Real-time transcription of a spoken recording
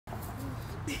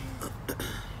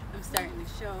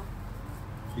show.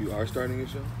 You are starting a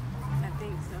show? I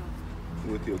think so.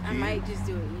 With your kids? I might just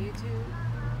do it YouTube.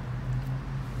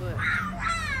 But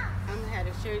I'm gonna have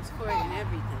the shirts for it and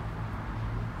everything.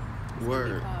 It's Word.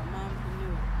 gonna be called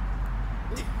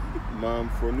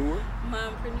Mompreneur?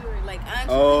 Mompreneur, like entrepreneur.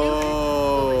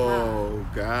 Oh,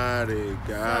 got it.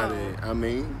 I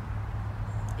mean,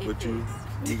 but you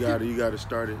gotta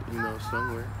start it, you know,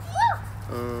 somewhere.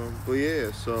 But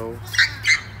yeah, so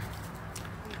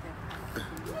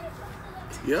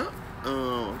yeah.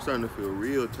 I'm starting to feel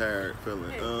real tired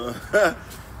feeling.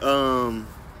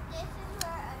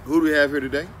 Who do we have here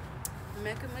today?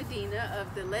 Mecca Medina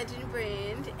of the Legend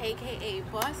brand, aka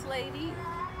Boss Lady,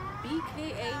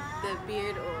 BKA the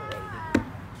Beard Oil Lady.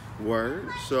 Word.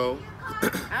 So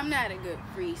I'm not a good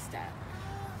freestyle.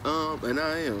 And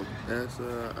I am. That's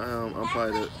I'm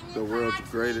probably the world's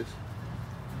greatest.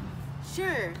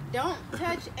 Sure, don't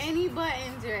touch any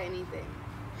buttons or anything.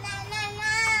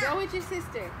 Go with your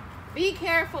sister. Be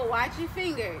careful, watch your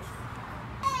fingers.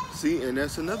 See, and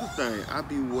that's another thing. I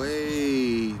be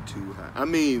way too high. I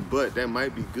mean, but that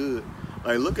might be good.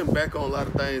 Like, looking back on a lot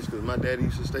of things, because my daddy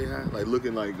used to stay high. Like,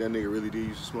 looking like that nigga really did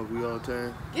used to smoke weed all the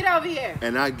time. Get over here.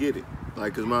 And I get it.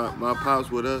 Like, because my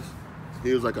pops with us,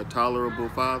 he was like a tolerable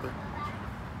father.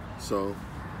 So,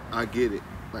 I get it.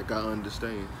 Like, I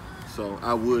understand. So,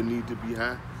 I would need to be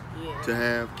high to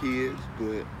have kids.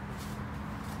 But,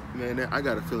 man, I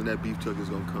got a feeling that beef truck is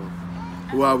going to come.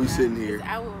 While we sitting here.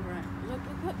 I will run. Look.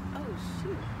 Oh,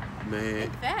 shoot. Man,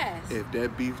 It's fast. if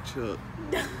that beef truck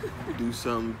do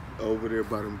something over there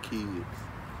by them kids.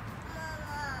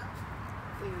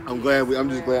 I'm just glad we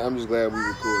recording,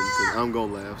 because I'm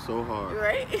gonna laugh so hard.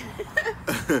 Right?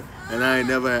 And I ain't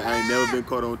never been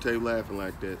caught on tape laughing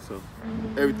like that. So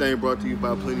everything brought to you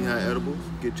by Plenty High Edibles.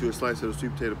 Get you a slice of the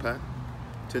sweet potato pie.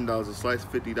 $10 a slice,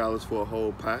 $50 for a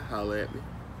whole pie. Holla at me.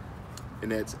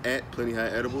 And that's at Plenty High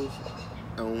Edibles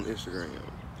on Instagram.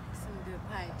 Some good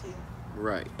pie too.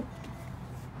 Right.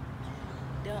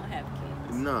 Don't have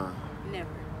kids. Nah.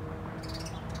 Never.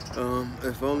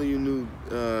 If only you knew,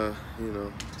 you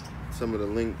know, some of the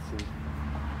links and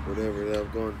whatever that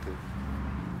I've gone through.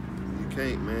 You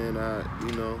can't, man.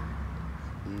 No,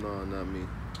 not me.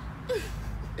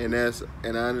 And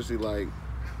honestly, like,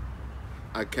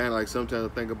 I kind of like sometimes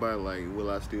I think about it, like, will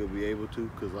I still be able to?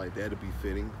 Because, like, that'd be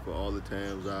fitting for all the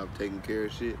times I've taken care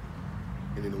of shit.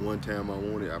 And then the one time I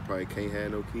want it, I probably can't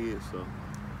have no kids, so.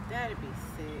 That'd be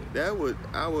sick. That'll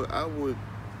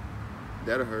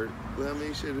hurt. But I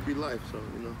mean, shit, it'd be life, so,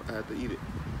 you know, I have to eat it.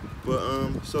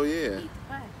 But, so yeah. Eat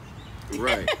the pie.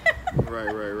 Right.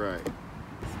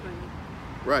 It's funny.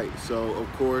 Right, so,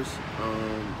 of course,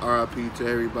 RIP to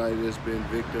everybody that's been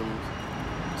victims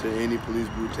to any police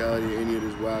brutality, any of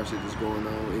this wild shit that's going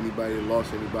on, anybody that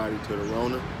lost anybody to the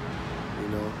Rona, you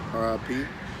know, RIP.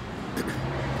 Gun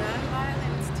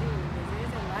violence too, because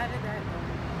there's a lot of that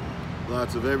going on.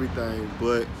 Lots of everything,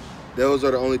 but those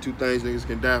are the only two things niggas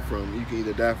can die from. You can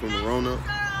either die from the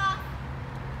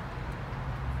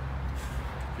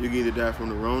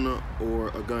Rona, or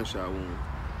a gunshot wound.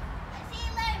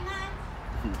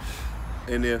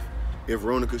 And if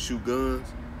Rona could shoot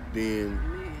guns, then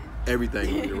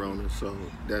everything would be Rona. So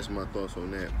that's my thoughts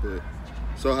on that. But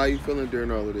so how you feeling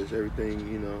during all of this? Everything,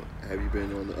 you know, have you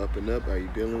been on the up and up? Are you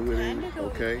dealing with it?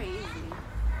 Okay. Crazy.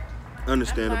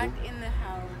 Understandable. I'm locked in the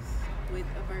house with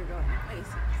a Virgo and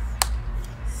Pisces.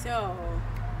 So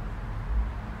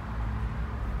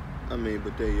I mean,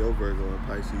 but they're your Virgo and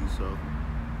Pisces, so. I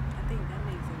think that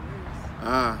makes it worse.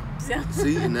 Ah,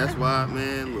 see, and that's why,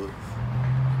 man, look,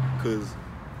 because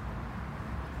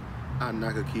I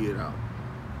knock a kid out,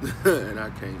 and I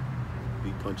can't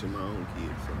be punching my own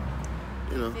kid, so,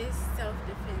 you know. If it's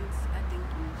self-defense, I think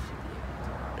you should be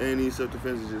able to. And these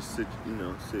self-defense is just sit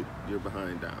your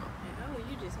behind down. Like, oh,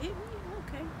 you just hit me?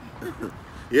 Okay.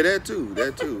 Yeah, that too,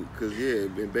 because, yeah,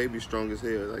 and baby's strong as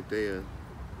hell, like they are.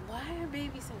 Why are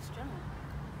babies so strong?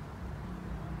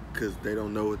 Because they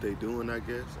don't know what they doing, I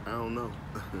guess. I don't know.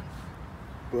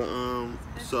 But,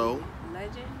 so,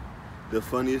 Legend? the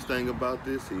funniest thing about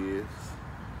this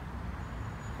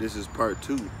is part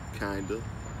 2, kind of.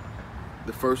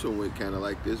 The first one went kind of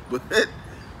like this, but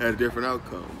had a different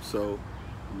outcome. So,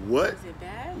 what? Was it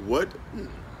bad? What?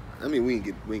 I mean, we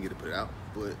didn't get to put it out,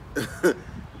 but,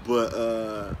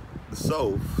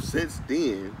 so since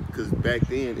then, because back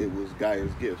then it was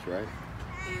Gaia's Gifts, right?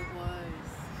 It was.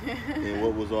 And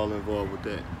what was all involved with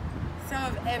that? Some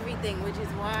of everything, which is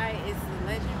why it's the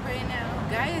Legend brand now.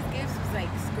 Gaia's Gifts was like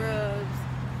scrubs,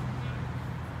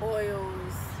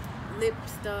 oils, lip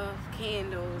stuff,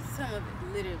 candles, some of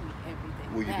it, literally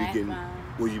everything.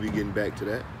 Will you be getting back to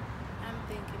that? I'm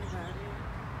thinking about it.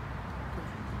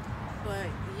 But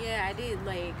yeah, I did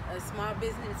like a small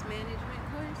business management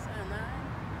course online.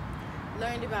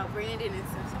 Learned about branding and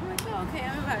stuff. So I'm like, oh, okay,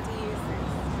 I'm about to use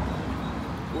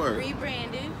this. Word.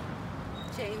 Rebranded,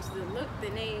 changed the look, the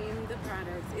name, the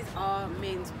products. It's all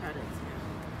men's products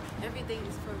now. Everything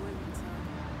is for women, so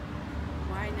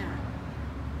why not?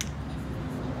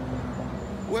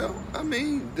 Well, I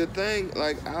mean, the thing,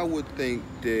 like, I would think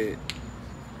that,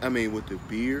 I mean, with the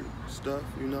beard stuff,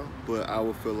 you know, but I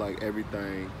would feel like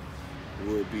everything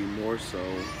would be more so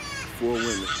for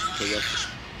women. Because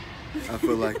I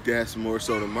feel like that's more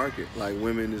so the market. Like,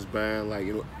 women is buying, like,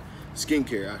 you know,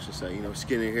 skincare, I should say, you know,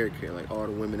 skin and hair care. Like, all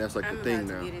the women, that's like the thing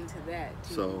now. I'm about to get into that,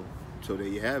 too. So there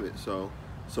you have it. So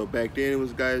back then it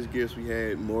was guys' gifts. We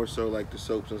had more so like the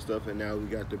soaps and stuff, and now we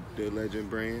got the Legend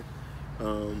brand.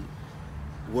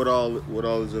 What all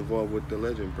is involved with the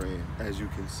Legend brand? As you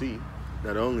can see,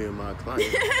 not only am I a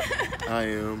client, I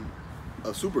am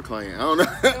a super client. I don't know.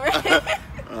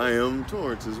 I am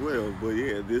Torrance as well. But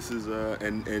yeah, this is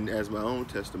and as my own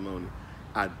testimony,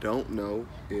 I don't know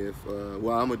if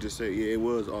well, I'm gonna just say yeah, it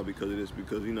was all because of this,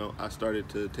 because you know I started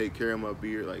to take care of my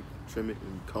beard, like trim it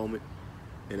and comb it,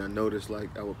 and I noticed like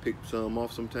I would pick some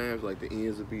off sometimes, like the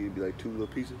ends would be like two little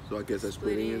pieces. So I guess that's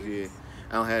split ends. Yeah,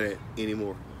 I don't have that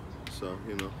anymore. So,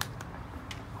 you know.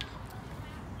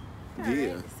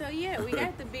 Right. So, yeah, we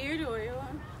got the beard oil,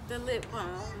 the lip balm.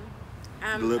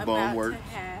 The lip balm works.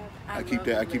 I keep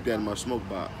that in my smoke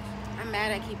box. I'm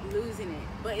mad I keep losing it.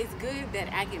 But it's good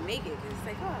that I can make it. Because it's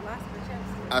like, oh, I lost my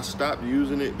chapstick. I stopped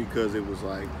using it because it was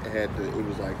like, it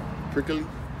was like prickly.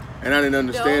 And I didn't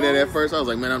understand that at first. I was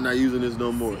like, man, I'm not using this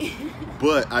no more.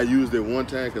 But I used it one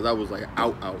time because I was like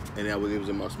out. And it was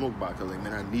in my smoke box. I was like,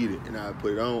 man, I need it. And I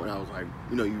put it on and I was like,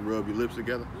 you know, you rub your lips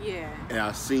together. Yeah. And I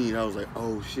was like,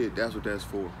 oh shit, that's what that's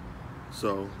for.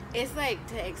 So. It's like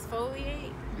to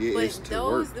exfoliate. Yeah, but it's to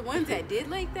work. The ones that did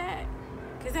like that,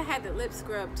 because I had the lip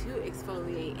scrub to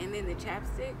exfoliate and then the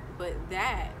chapstick. But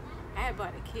I had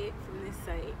bought a kit from this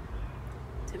site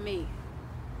to make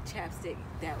chapstick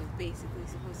that was basically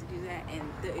supposed to do that, and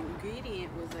the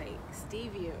ingredient was like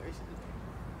stevia or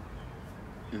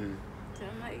something. So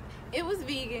I'm like, it was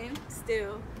vegan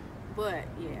still, but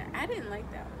yeah, I didn't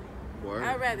like that one. Word.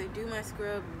 I'd rather do my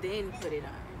scrub then put it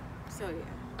on. So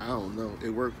yeah, I don't know,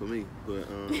 it worked for me, but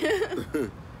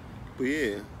but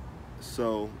yeah.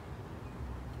 So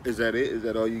is that it? Is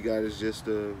that all you got? Is just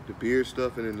the beard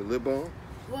stuff and then the lip balm?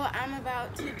 Well, I'm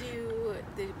about to do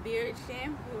the beard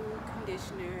shampoo,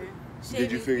 conditioner, shaving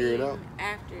Did you figure it out?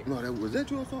 After. No, was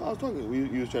that you I was talking?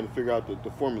 You was trying to figure out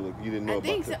the formula. You didn't know about it.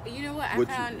 I think so. You know what? I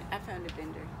found a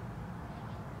vendor.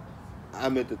 I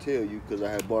meant to tell you because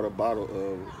I had bought a bottle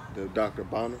of the Dr.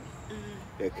 Bonner,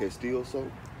 that Castile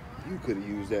soap. You could have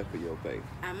used that for your face.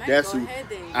 I might go ahead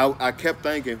then. I kept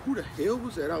thinking, who the hell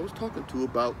was that I was talking to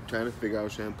about trying to figure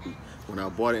out shampoo? When I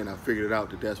bought it and I figured it out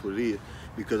that's what it is.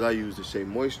 Because I use the Shea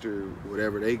Moisture,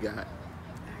 whatever they got.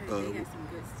 I heard they got some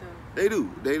good stuff. They do.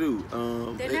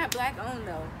 They're not black owned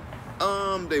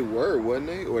though. They were, wasn't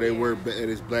they? Or they were, and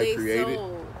it's black created.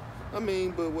 Sold. I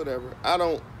mean, but whatever.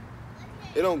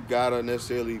 It don't gotta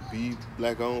necessarily be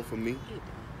black owned for me.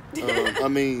 I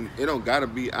mean, it don't gotta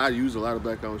be. I use a lot of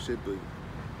black owned shit, but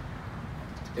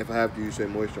if I have to use Shea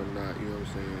Moisture, I'm not. You know what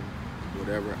I'm saying?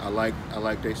 Whatever. I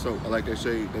like their soap. I like their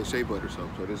shea butter soap.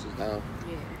 So this is how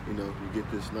you know you get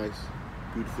this nice,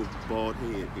 beautiful bald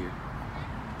head here.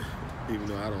 Even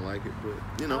though I don't like it,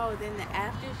 but you know. Oh, then the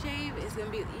aftershave is gonna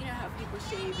be. You know how people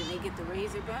shave and they get the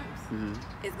razor bumps?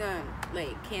 It's gonna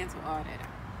like cancel all that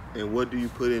out. And what do you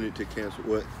put in it to cancel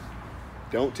what?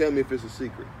 Don't tell me if it's a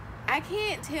secret. I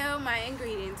can't tell my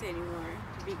ingredients anymore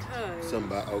because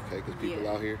because people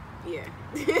out here. Yeah.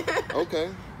 Okay.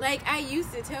 Like I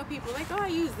used to tell people like, oh, I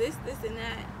use this, and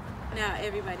that. Now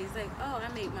everybody's like, oh, I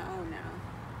make my own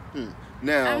now.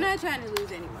 Now I'm not trying to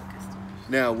lose any more customers.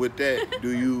 Now with that, do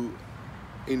you,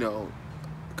 you know,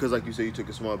 because like you said, you took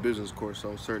a small business course, so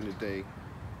I'm certain that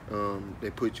they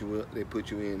put you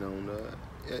in on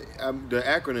the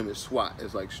acronym is SWOT.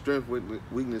 It's like strength,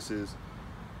 weaknesses,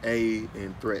 A,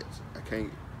 and threats.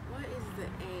 What is the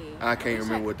A? I can't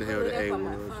remember what the hell the A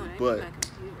was. But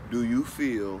do you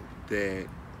feel that,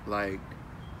 like,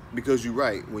 because you're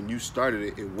right, when you started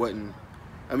it, it wasn't,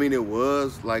 I mean, it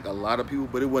was like a lot of people,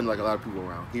 but it wasn't like a lot of people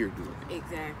around here doing it.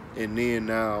 Exactly. And then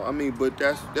now, I mean, but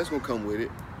that's going to come with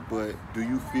it. But do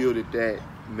you feel that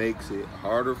makes it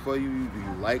harder for you? Do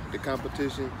you like the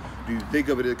competition? Do you think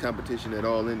of it as competition at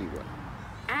all anyway?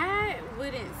 I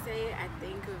wouldn't say I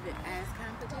think of it as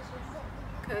competition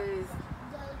because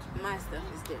my stuff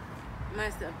is different. My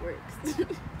stuff works.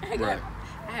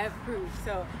 I have proof.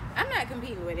 So I'm not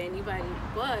competing with anybody,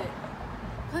 but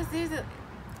plus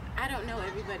I don't know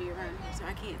everybody around here, so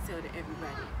I can't sell to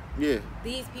everybody. Yeah.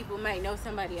 These people might know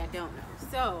somebody I don't know.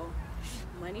 So,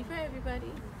 money for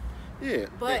everybody. Yeah.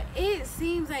 But it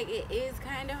seems like it is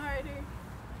kind of harder.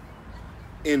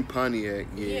 In Pontiac,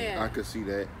 yeah, I could see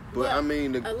that. But well, I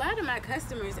mean, a lot of my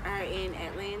customers are in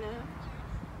Atlanta,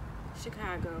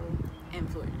 Chicago, and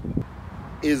Florida.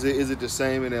 Is it the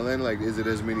same in Atlanta? Like, is it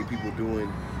as many people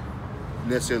doing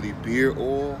necessarily beard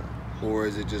oil, or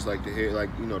is it just like the hair, like,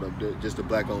 you know, just the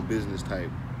black-owned business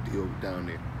type deal down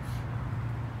there?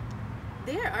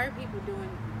 There are people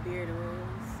doing beard oils.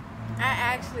 I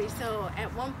actually, so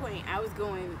at one point I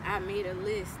made a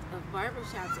list of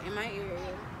barbershops in my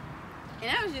area,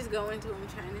 and I was just going to them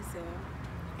trying to sell.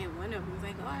 And one of them was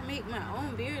like, oh, I make my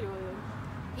own beard oil.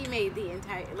 He made the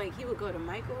entire, like, he would go to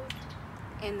Michael's,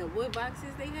 and the wood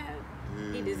boxes they have,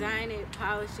 he designed it,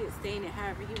 polished it, stained it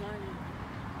however he wanted,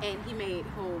 and he made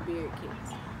whole beard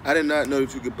kits. I did not know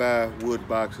that you could buy wood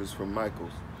boxes from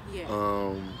Michael's. Yeah.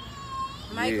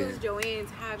 Michael's, Joann's,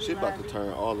 Hobby Shit about Lobby. to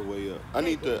turn all the way up. I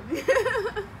need to.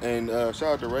 And shout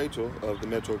out to Rachel of the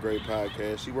Metro Grade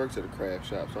Podcast. She works at a craft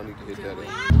shop, so I need to hit that up.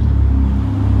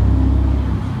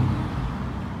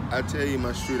 I tell you,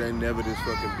 my street ain't never this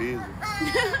fucking busy.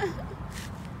 It's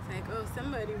like, oh,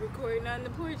 somebody recording on the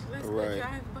porch. Let's go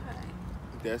drive by.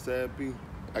 That's how it be.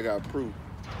 I got proof.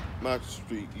 My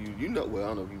street, you know, well, I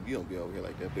don't know if you don't be over here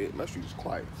like that, but my street is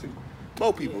quiet. See,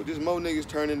 more people, just more niggas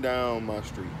turning down my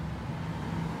street.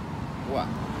 Why?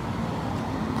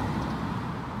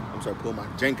 I'm sorry, pull my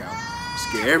jank out.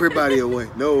 Scare everybody away.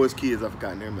 No, it's kids. I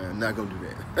forgot. Never mind. I'm not gonna do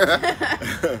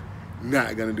that.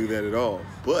 Not gonna do that at all.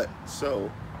 But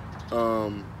so,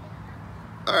 all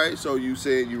right. So you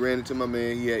said you ran into my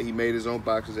man. He made his own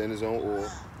boxes and his own oil.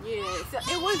 Yeah. So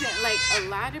it wasn't like a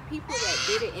lot of people that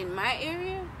did it in my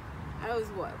area. I was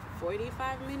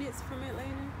 45 minutes from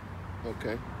Atlanta.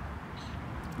 Okay.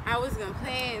 I was gonna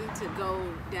plan to go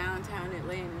downtown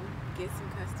Atlanta, get some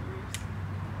customers,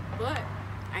 but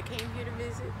I came here to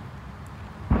visit.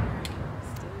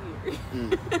 Still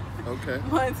here. Okay.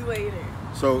 Months later.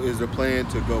 So is the plan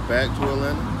to go back to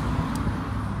Atlanta?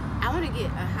 I want to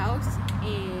get a house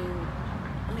and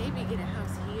maybe get a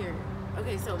house here.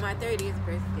 Okay, so my 30th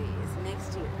birthday is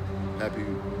next year. Happy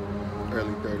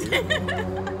early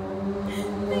 30th.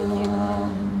 Thank you.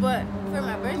 But for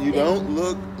my birthday, you don't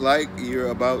look like you're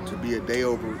about to be a day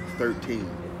over 13.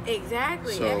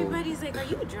 Exactly. So, everybody's like, are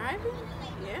you driving?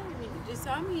 Yeah, you just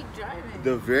saw me driving.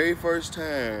 The very first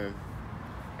time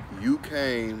you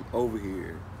came over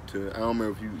here to, I don't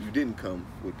remember if you didn't come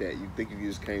with that. You think you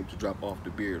just came to drop off the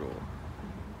beard oil.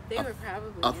 They were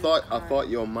probably I thought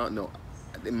your mom, no,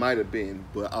 it might have been,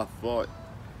 but I thought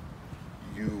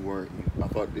you weren't. I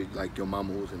thought that, like, your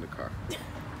mama was in the car.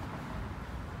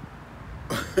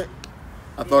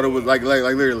 I thought it was like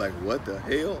literally like, what the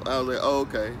hell? I was like, oh,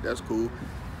 okay, that's cool.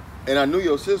 And I knew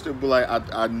your sister, but like I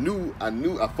thought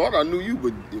I knew you,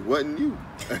 but it wasn't you.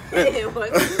 It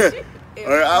wasn't you.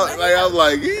 I was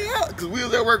like, yeah, because we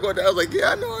was at work one day. I was like,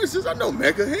 yeah, I know her sister. I know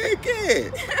Mecca. Heck yeah.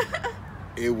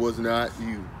 It was not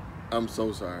you. I'm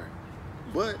so sorry.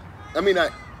 But I mean,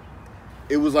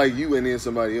 it was like you and then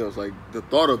somebody else. Like the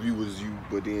thought of you was you,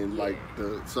 but then like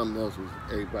something else was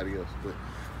everybody else. But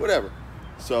whatever.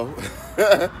 So,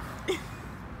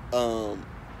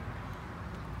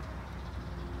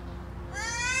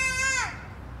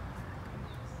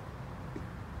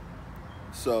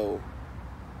 so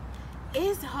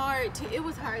it's hard to. It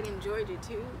was hard in Georgia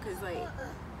too, cause like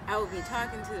I would be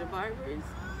talking to the barbers,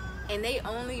 and they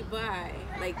only buy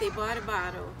they bought a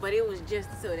bottle, but it was just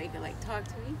so they could like talk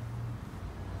to me.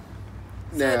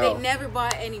 So they never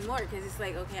bought any more, cause it's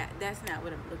like, okay, that's not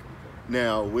what I'm looking for.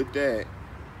 Now with that.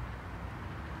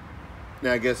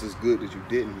 Now, I guess it's good that you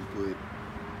didn't, but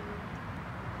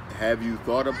have you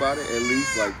thought about it at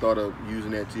least? Like, thought of using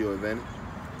that to your advantage?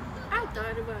 I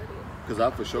thought about it. Because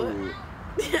I for sure would.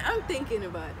 I'm thinking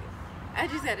about it. I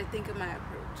just had to think of my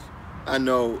approach. I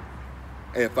know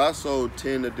if I sold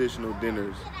 10 additional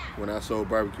dinners when I sold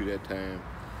barbecue that time,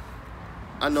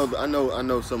 I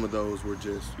know some of those were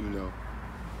just, you know,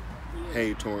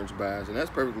 hey, Torrance buys, and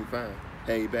that's perfectly fine.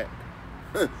 Hey, back.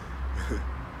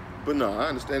 But no, I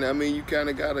understand. I mean, you kind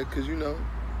of got to, because, you know.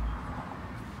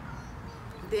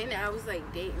 Then I was, like,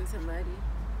 dating somebody.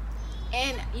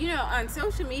 And, you know, on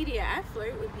social media, I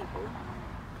flirt with people.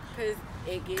 Because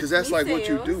it gets Because that's, me like, sales. what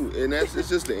you do. And it's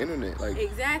just the internet. Like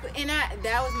Exactly. And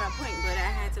that was my point, but I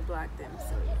had to block them,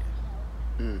 so,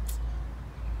 yeah.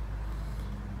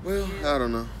 Well, yeah. I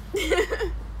don't know.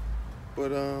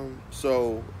 But,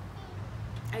 so,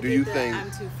 I do you get think... I'm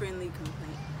too friendly complaint.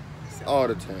 So. All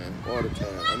the time.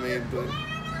 I mean, but,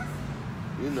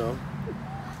 you know,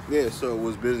 Yeah, so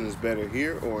was business better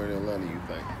here or in Atlanta, you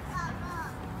think?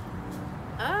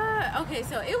 Okay,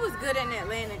 so it was good in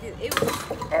Atlanta because it was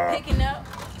picking up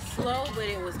slow, but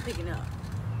it was picking up.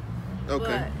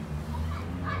 Okay.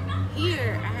 But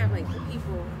here, I have like the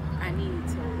people I need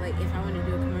to, like, if I want to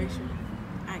do a commercial,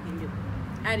 I can do it.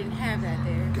 I didn't have that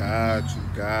there.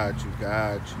 Got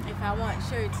you. If I want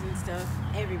shirts and stuff,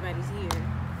 everybody's here.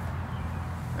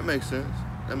 That makes sense.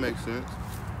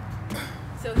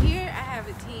 So here, I have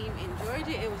a team. In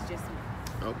Georgia, it was just me.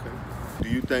 Okay. Do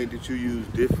you think that you use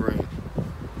different?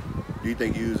 Do you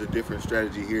think you use a different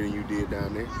strategy here than you did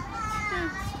down there?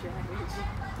 Strategy.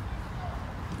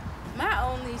 My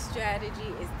only strategy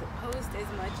is to post as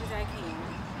much as I can.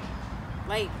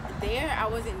 Like there, I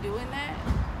wasn't doing that.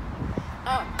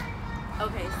 Oh,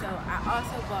 okay. So I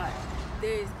also bought.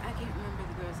 I can't remember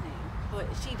the girl's name, but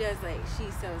she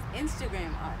sells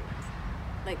Instagram audits,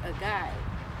 like a guide.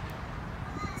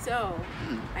 So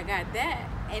I got that,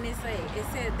 and it's like it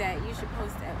said that you should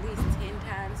post at least 10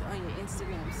 times on your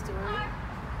Instagram story,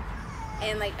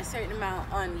 and like a certain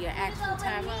amount on your actual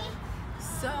timeline.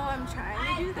 So I'm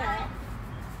trying to do that.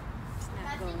 It's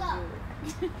not going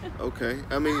good. Okay.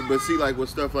 I mean, but see, like with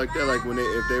stuff like that, like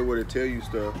if they were to tell you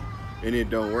stuff and it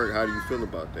don't work, how do you feel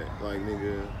about that? Like,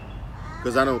 nigga,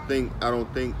 because I don't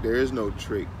think there is no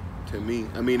trick to me.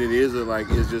 I mean,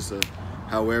 it's just a.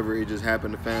 However, it just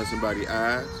happened to find somebody's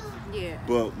eyes. Yeah.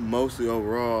 But mostly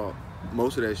overall,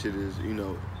 most of that shit is,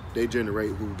 they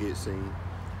generate who gets seen.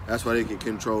 That's why they can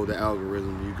control the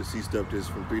algorithm. You can see stuff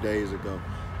just from 3 days ago.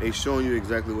 They showing you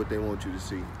exactly what they want you to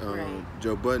see. Right.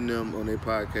 Joe Budden them on their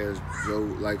podcast, Joe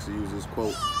likes to use this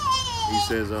quote. He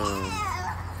says,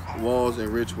 walls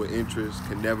enriched with interest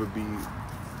can never be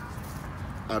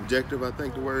objective, I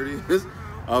think the word is.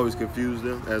 I always confuse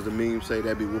them. As the memes say,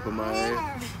 that be whooping my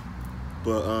ass.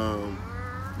 But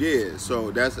yeah, so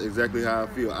that's exactly how I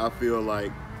feel. I feel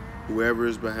like whoever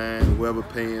is behind, whoever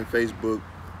paying Facebook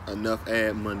enough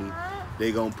ad money,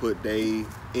 they gonna put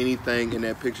anything in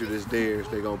that picture that's theirs,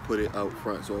 they gonna put it out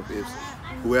front. So if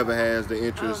whoever has the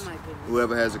interest,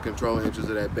 whoever has the controlling interest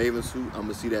of that bathing suit, I'm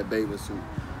gonna see that bathing suit.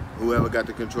 Whoever got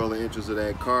the controlling interest of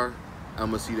that car, I'm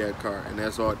gonna see that car, and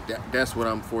that's all. That's what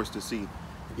I'm forced to see.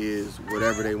 Is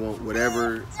whatever they want,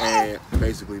 whatever ad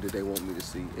basically that they want me to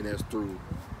see, and that's through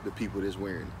the people that's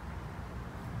wearing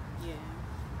it. Yeah.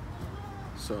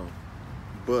 So,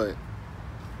 but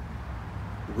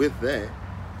with that,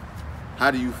 how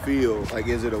do you feel? Like,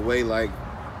 is it a way, like,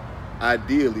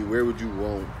 ideally, where would you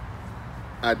want?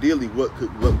 Ideally, what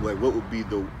would be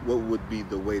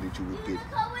the way that you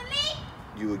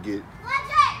would get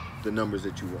the numbers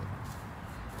that you want?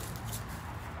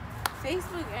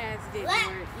 Facebook ads didn't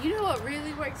work. You know what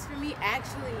really works for me?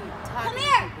 Actually talking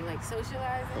to people, like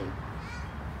socializing.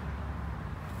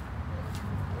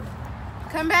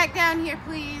 Come back down here,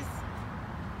 please.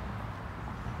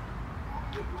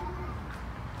 You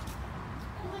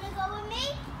wanna go with me?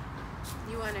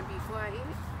 You wanna be quiet? You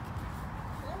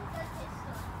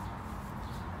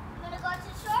wanna go to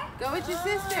the store? Go with your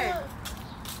sister.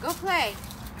 Go play.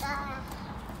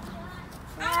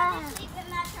 I have to sleep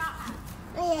in that truck.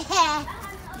 I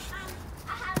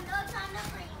have no time to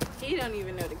breathe. He don't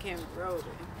even know the camera rolling.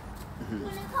 You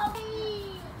wanna call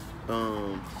me?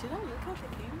 Should I look at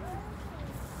the camera?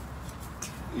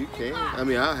 You can. I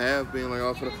mean, I have been like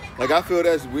off of like I feel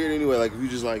that's weird anyway. Like if you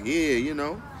just like, yeah,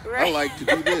 Right. I like to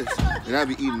do this, and I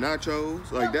be eating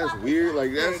nachos. Like that's weird.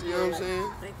 Like that's what I'm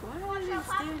saying. Like why are you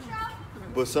staring at the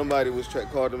camera? But somebody was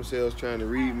called themselves trying to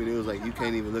read me. And it was like you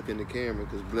can't even look in the camera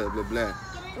because blah blah blah.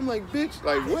 I'm like, bitch,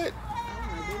 like what?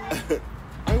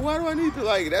 Like why do I need to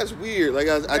like? That's weird. Like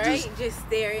I just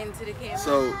stare into the camera.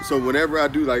 So whenever I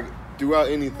do like throughout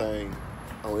anything,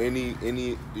 on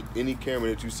any camera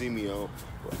that you see me on,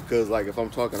 because like if I'm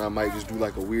talking, I might just do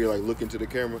like a weird like look into the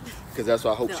camera because that's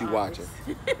what I hope she watching.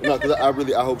 No, because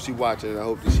I hope she watching and I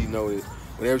hope that she know that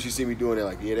whenever she see me doing it,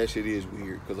 like yeah, that shit is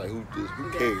weird. Because like who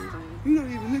cares? You don't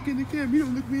even look in the camera. You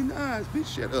don't look me in the eyes, bitch.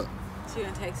 Shut up. She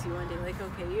gonna text you one day like,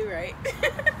 okay, you're right.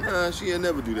 Nah, she'll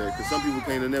never do that because some people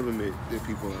can't never admit that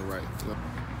people are right.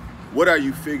 What are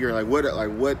you figuring? Like what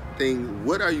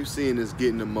are you seeing is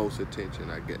getting the most attention?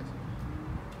 I guess.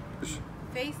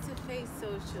 Face-to-face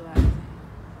socializing.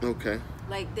 Okay.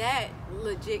 Like that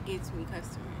legit gets me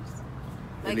customers.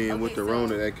 Like, And then with the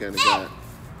Rona, that kind of got.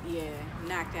 Yeah,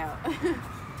 knocked out.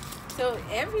 So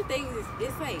everything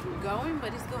it's like going,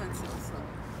 but it's going so slow.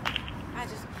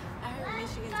 I heard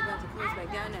Michigan's about to close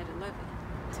back down at 11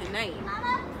 tonight.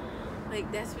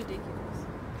 Like that's ridiculous.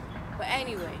 But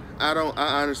anyway. I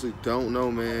honestly don't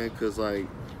know, man, cause like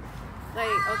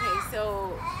okay,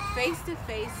 so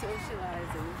face-to-face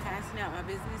socializing, passing out my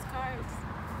business cards.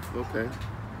 Okay.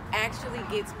 actually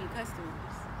gets me customers.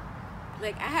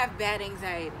 Like, I have bad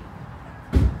anxiety.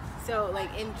 So, like,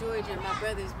 in Georgia, my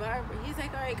brother's barber, he's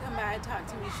like, all right, come by and talk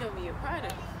to me, show me your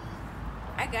product.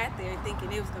 I got there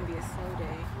thinking it was going to be a slow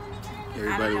day.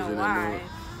 Everybody I was don't in know that why. mood.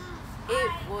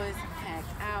 It was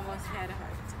packed. I almost had a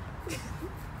heart attack.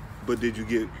 But did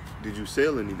you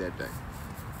sell any that day?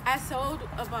 I sold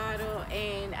a bottle,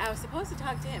 and I was supposed to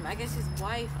talk to him. I guess his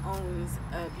wife owns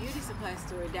a beauty supply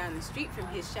store down the street from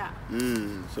his shop.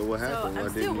 So what happened? So I'm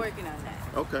still working on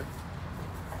that. Okay.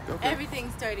 Everything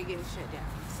started getting shut down.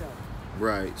 So.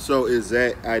 Right. So is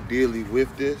that ideally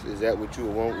with this? Is that what you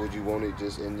would want? Would you want it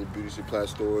just in the beauty supply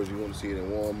stores? You want to see it in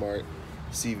Walmart,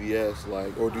 CVS,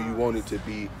 like, or do you want it to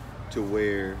be to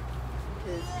where?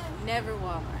 Because never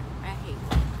Walmart. I hate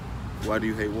Walmart. Why do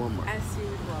you hate Walmart? I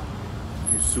sued Walmart.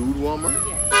 You sued Walmart?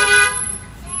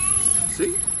 Yes.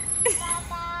 See?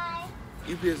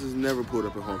 UPS has never pulled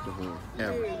up and honked the horn,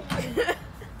 ever.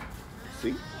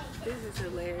 See? This is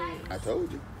hilarious. I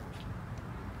told you.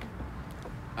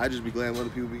 I just be glad other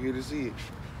people be here to see it.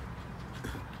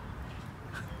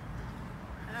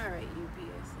 All right,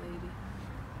 UPS lady.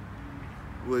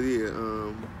 Well,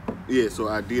 yeah. So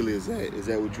ideally, is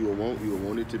that what you would want? You would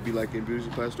want it to be like in beauty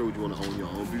supply store? Would you want to own your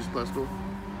own beauty supply store?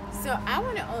 So I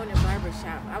want to own a barber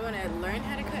shop. I want to learn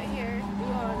how to cut hair, do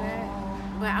all that.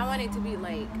 But I want it to be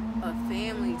like a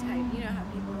family type. You know how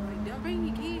people are like, don't bring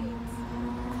your kids.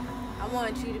 I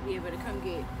want you to be able to come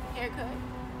get a haircut.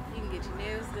 You can get your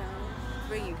nails done.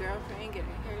 Bring your girlfriend, get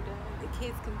her hair done. The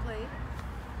kids can play.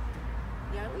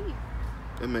 Y'all leave.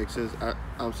 That makes sense.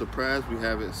 I'm surprised we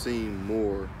haven't seen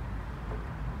more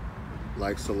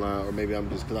like salon, or maybe I'm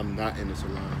just because I'm not in the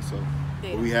salon. So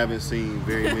we haven't seen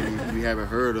very many. We haven't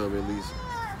heard of at least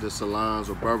the salons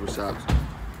or barbershops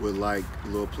with like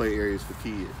little play areas for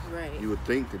kids. Right. You would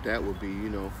think that would be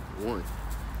one,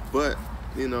 but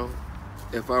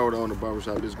if I were to own a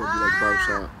barbershop, it's gonna be like the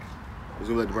barbershop. It's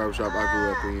gonna be like the barbershop I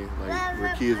grew up in, like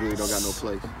where kids really don't got no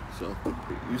place. So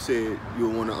you said you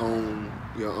would want to own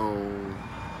your own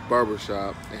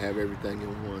barbershop and have everything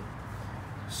in one.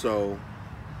 So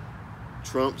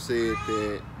Trump said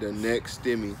that the next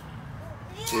stimmy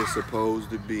is supposed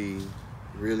to be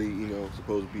really,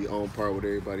 supposed to be on par with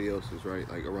everybody else's, right?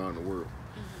 Like around the world.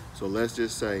 Mm-hmm. So let's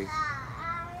just say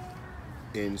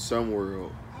in some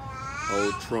world,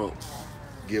 old Trump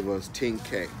give us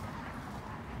 10K.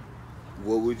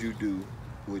 What would you do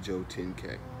with your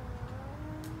 10K?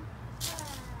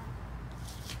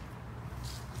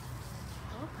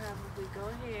 I'll probably go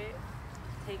ahead,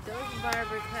 take those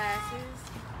barber classes.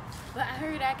 But I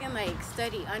heard I can like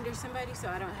study under somebody so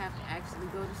I don't have to actually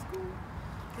go to school.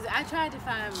 Because I tried to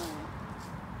find one.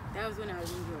 That was when I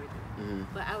was in Georgia. Mm-hmm.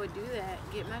 But I would do that,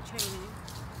 get my training,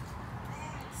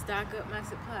 stock up my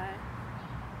supply,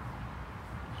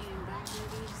 and buy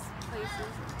these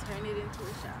places and turn it into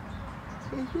a shop.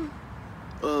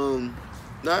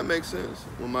 That makes sense.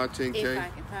 With my 10K, if I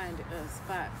can find a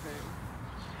spot for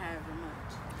however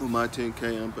much. With my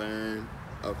 10K, I'm buying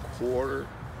a quarter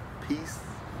piece,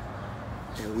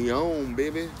 and we own,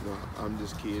 baby. No, I'm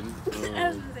just kidding. I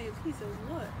was gonna say a piece of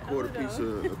what?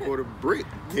 A quarter brick,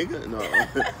 nigga. No,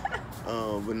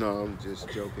 but no, I'm just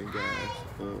joking, guys.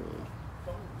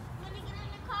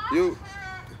 You.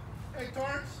 Hey,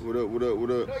 Torrance. What up? What up?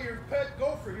 What up? No, your pet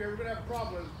gopher here. We're gonna have a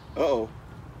problem. Uh-oh.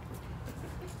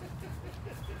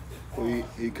 So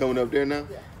he coming up there now?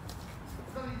 Yeah.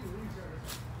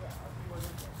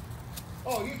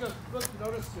 Oh, you just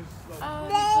noticed his. Oh,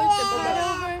 he flipped the butt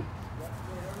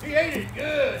over? He ate it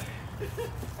good.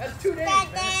 That's 2 days,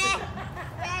 man.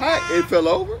 Hi, it fell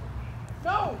over?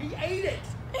 No, he ate it.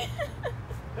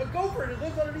 The gopher that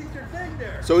lives underneath your thing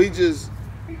there. So he just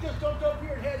jumped up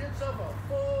here and had himself a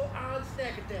full-on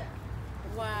snack attack.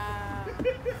 Wow.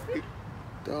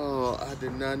 Dog, I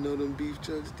did not know them beef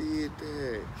chucks did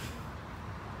that.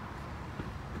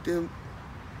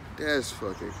 That's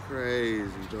fucking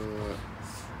crazy, dog.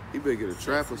 He better get a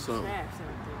trap or something.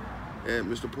 Yeah,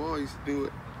 Mr. Paul used to do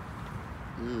it.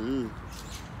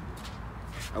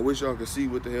 I wish y'all could see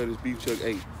what the hell this beef chuck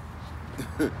ate.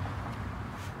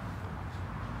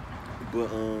 But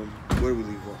where do we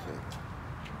leave off at?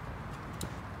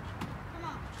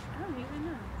 I don't even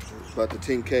know. About the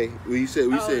 10K. Well, you said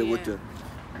with the.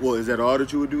 Well, is that all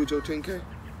that you would do with your 10K?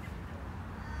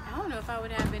 I don't know if I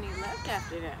would have any left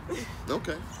after that.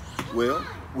 Okay. Well,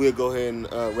 we'll go ahead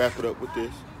and wrap it up with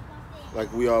this,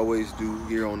 like we always do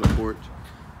here on the porch.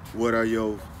 What are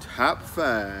your top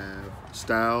 5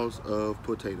 styles of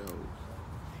potatoes?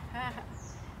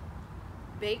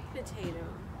 Baked potato,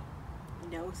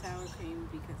 no sour cream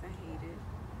because I hate it.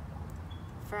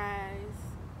 Fries,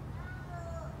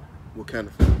 What kind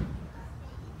of food?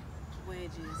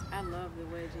 Wedges. I love the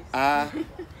wedges. I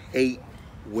hate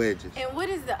wedges. And what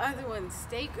is the other one?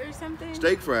 Steak or something?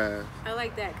 Steak fries. I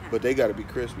like that kind. But they gotta be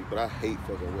crispy. But I hate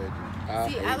fucking wedges.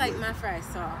 I like my fries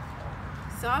soft.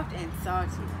 Soft and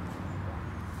salty.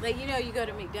 Like, you know, you go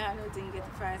to McDonald's and you get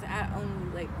the fries. I only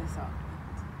like the soft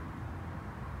ones.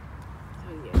 So,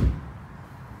 yeah.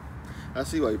 I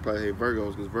see why you probably hate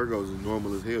Virgos, because Virgos is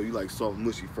normal as hell. You like soft,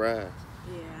 mushy fries.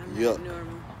 Yeah, I'm Yuck. not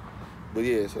normal. But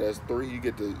yeah, so that's 3. You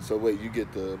get you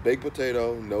get the baked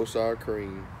potato, no sour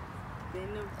cream, Then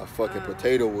a fucking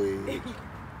potato wedge,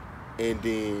 and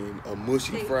then a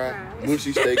mushy steak fry, fries.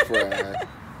 mushy steak fry.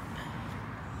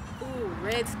 Ooh,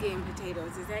 red skin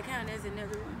potatoes. Does that count as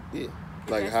another one? Yeah,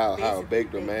 like That's how basically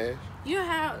baked or baked. mashed. You know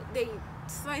how they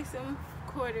slice them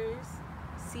quarters,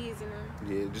 season them?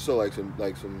 Yeah, just so like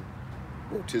some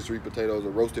rotisserie potatoes or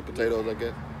roasted potatoes, I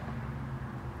guess.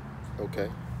 Okay.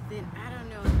 Then I don't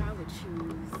know if I would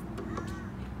choose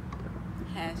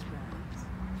hash browns.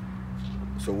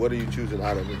 So what are you choosing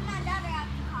out of it?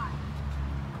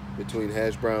 Between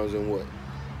hash browns and what?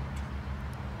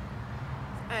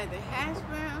 Either hash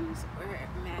browns or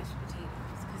mashed potatoes.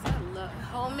 Because I love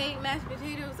homemade mashed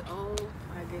potatoes. Oh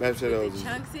my goodness. Mashed potatoes. With the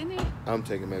chunks in it. I'm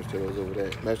taking mashed potatoes over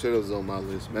that. Mashed potatoes is on my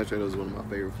list. Mashed potatoes is one of my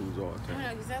favorite foods of all I don't time.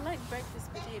 know, because I like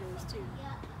breakfast potatoes too.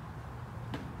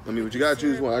 I mean, but you gotta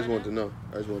choose one. I just want to know.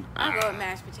 I'll go with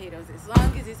mashed potatoes as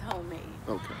long as it's homemade.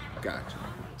 Okay, gotcha.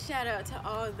 Shout out to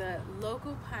all the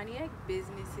local Pontiac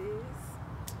businesses.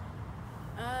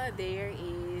 There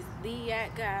is the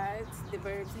Yak Gods, the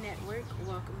Birds Network.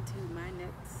 Welcome to my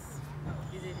nuts.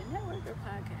 Is it a network or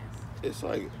podcast? It's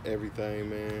like everything,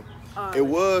 man. Oh, It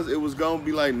was gonna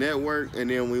be like network,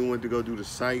 and then we went to go do the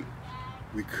site.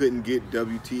 We couldn't get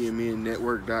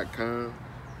WTMNnetwork.com.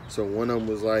 So one of them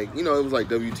was like, you know, it was like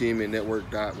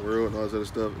WTMNnetwork.world and all this other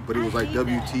stuff, but it was like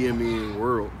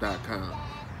WTMNworld.com.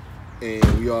 And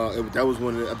that was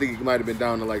one of the, I think it might have been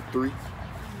down to like 3.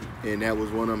 And that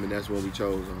was one of them, and that's what we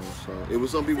chose on. So it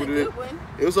was some people that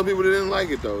didn't like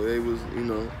it though. It was, you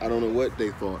know, I don't know what they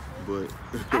thought, but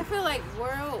I feel like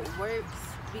world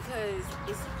works because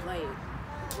it's like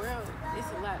world.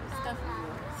 It's a lot of stuff in the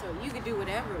world, so you could do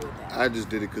whatever with that. I just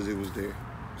did it because it was there.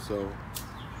 So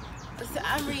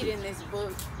I'm reading this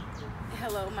book.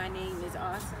 Hello, my name is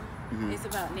awesome. Mm-hmm. It's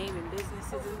about naming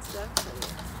businesses and stuff. So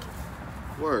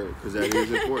word, because that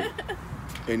is important.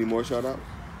 Any more shout outs?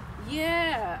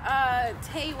 yeah,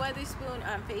 Tay Weatherspoon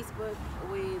on Facebook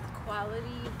with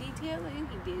quality detailing.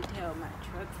 He detailed my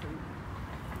truck for me.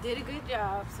 Did a good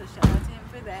job, so shout out to him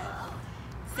for that.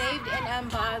 Saved and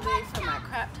Unbothered for my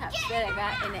crop tops that I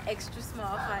got in the extra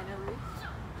small finally.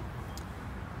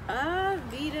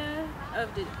 Vita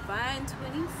of the Divine 26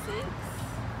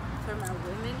 for my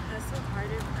Women Hustle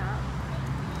Harder crop.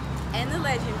 And the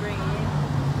Legend brand.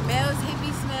 Mel's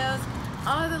Hippie Smells.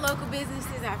 All the local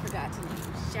businesses I forgot to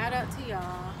name. Shout out to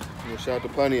y'all. Yeah, shout out to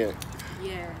Pontiac.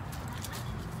 Yeah.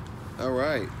 All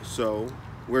right. So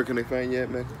where can they find you at,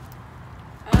 Mecca?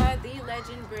 The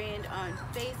Legend brand on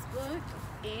Facebook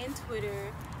and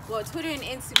Twitter. Well, Twitter and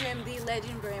Instagram, The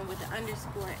Legend brand with an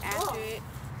underscore after it.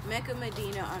 Mecca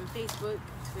Medina on Facebook,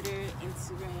 Twitter,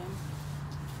 Instagram.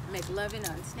 McLovin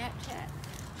on Snapchat.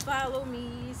 Follow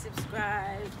me,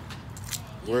 subscribe.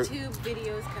 YouTube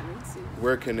videos coming soon.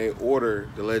 Where can they order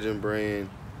the Legend brand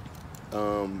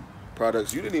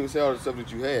products? You didn't even say all the stuff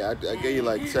that you had. I gave you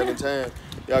like 7 times.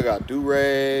 Y'all got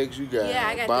do-rags, you got,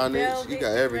 I got bonnets, the you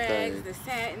got everything. Do-rags, the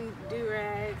satin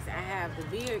do-rags. I have the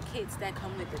beard kits that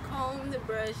come with the comb, the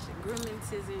brush, grooming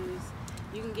scissors.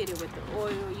 You can get it with the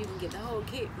oil. You can get the whole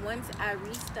kit once I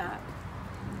restock,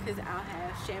 because I'll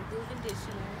have shampoo,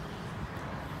 conditioner,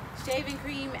 shaving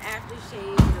cream,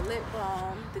 aftershave, the lip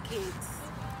balm, the kits,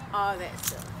 all that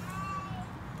stuff.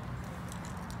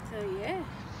 So yeah,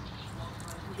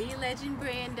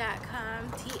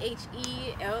 thelegendbrand.com,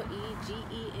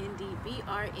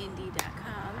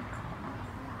 TheLegendbrand.com.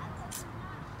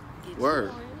 Get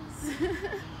Word. yours.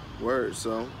 Word.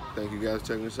 So thank you guys for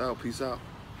checking us out. Peace out.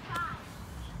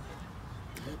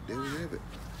 There we have it.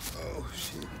 Oh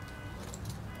shit.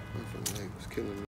 My fucking leg was killing me.